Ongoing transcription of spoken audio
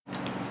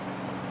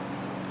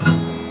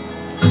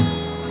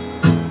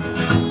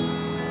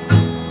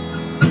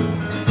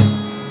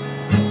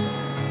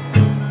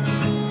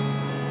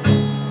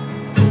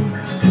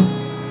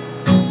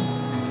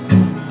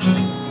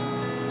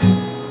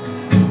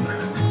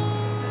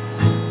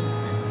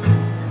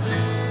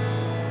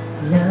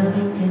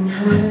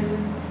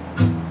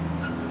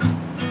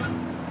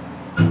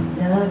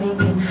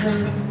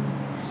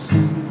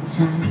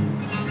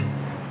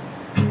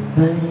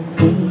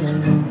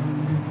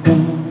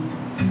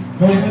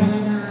then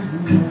I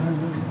know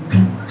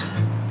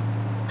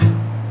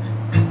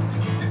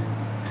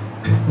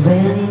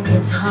when it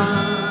gets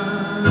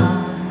hard,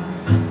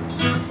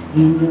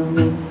 you know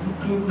it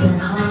can get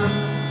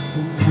hard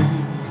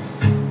sometimes.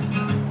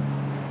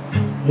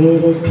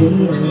 It is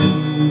the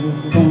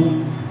only thing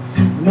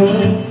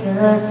makes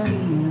us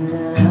feel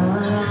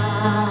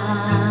alive.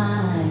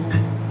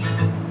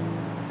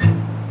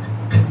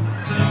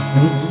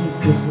 We keep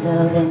this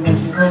love in the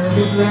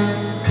photograph.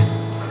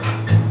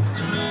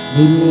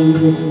 We made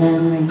these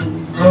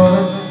memories for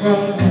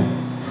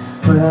ourselves,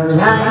 for our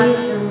eyes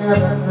are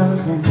never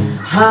closing,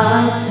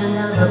 hearts are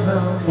never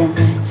broken,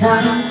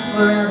 time's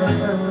forever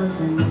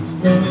frozen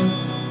still.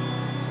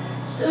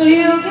 So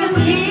you can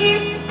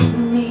keep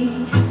me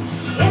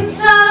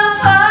inside a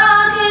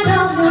pocket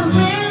of your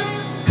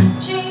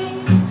ripped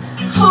jeans,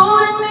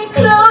 holding me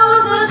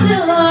closer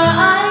till our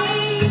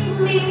eyes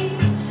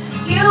meet.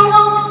 You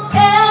won't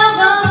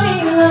ever be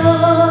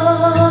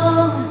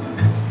alone.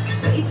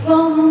 Wait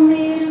for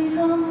me to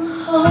come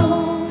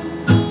home.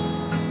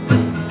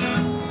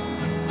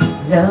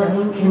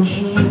 Loving can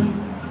heal,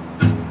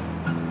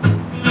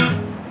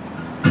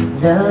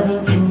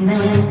 loving can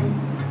mend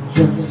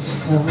your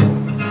soul,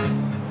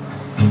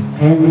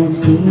 and it's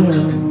the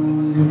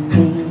only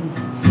thing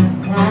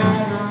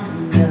that I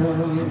know.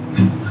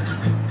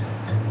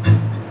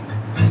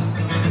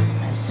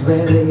 I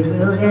swear it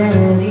will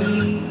get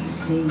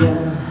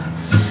easier.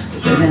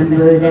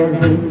 Remember that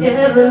with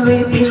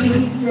every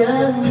piece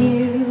of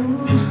you,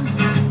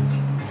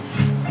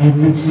 and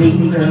it's the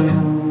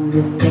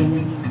only thing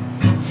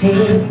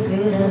take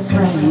with us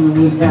when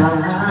we die.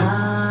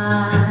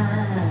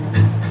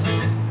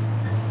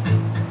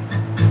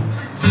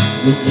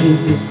 We keep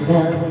this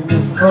love in the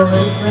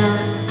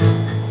photograph.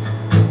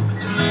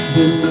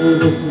 We made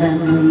these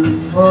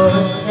memories for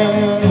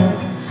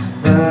ourselves,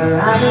 for our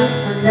eyes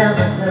are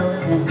never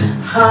closing,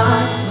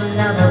 hearts were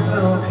never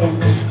broken,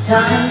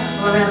 time's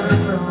forever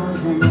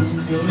frozen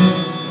still.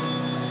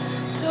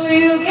 So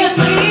you can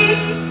keep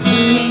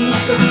me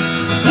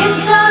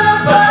inside a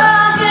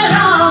pocket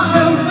of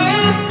your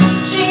ripped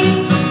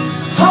jeans,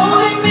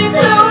 holding me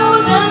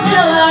closer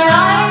till our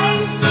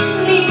eyes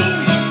meet.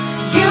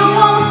 You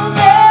won't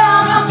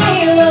ever be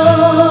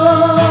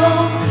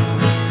alone.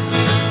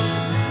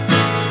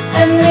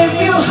 And if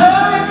you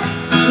hurt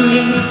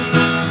me,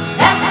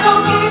 that's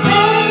okay,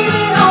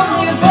 baby,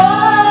 only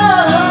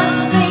words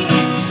bleed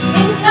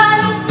inside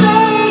this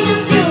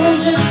pages. You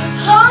just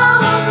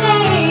hold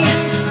me.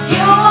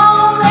 You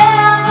won't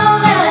ever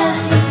let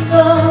me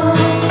go.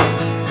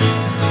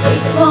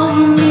 Wait for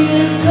me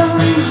to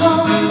come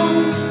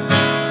home.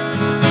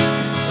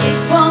 Wait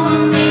for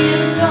me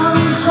to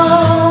come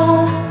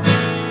home.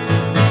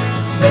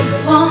 Wait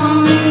for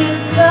me to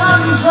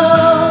come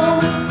home.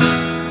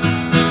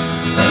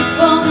 Wait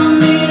for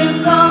me to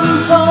come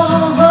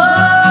home.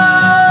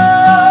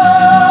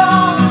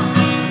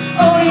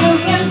 Oh, you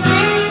can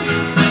free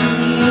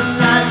me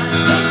inside.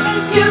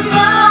 Witness you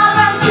got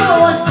when you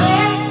were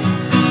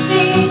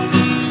 16.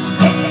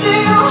 It's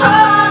still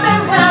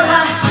hurting where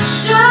I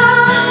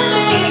should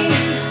be.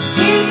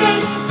 Keep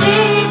it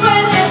deep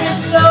within your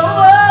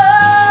soul.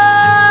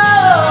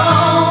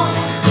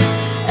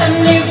 And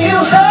if you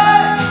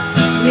hurt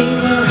me,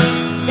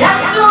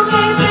 that's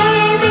okay,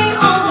 baby,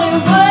 only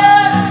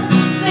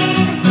words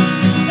bleed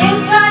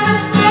inside the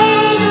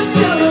spaces.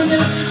 You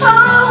just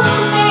hold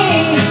me.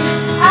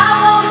 I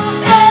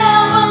won't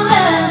ever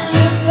let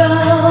you go.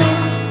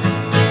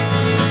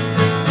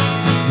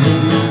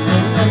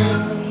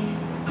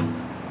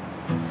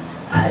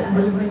 I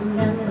will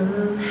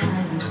remember how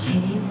you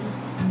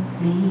kissed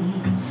me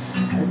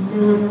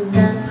under the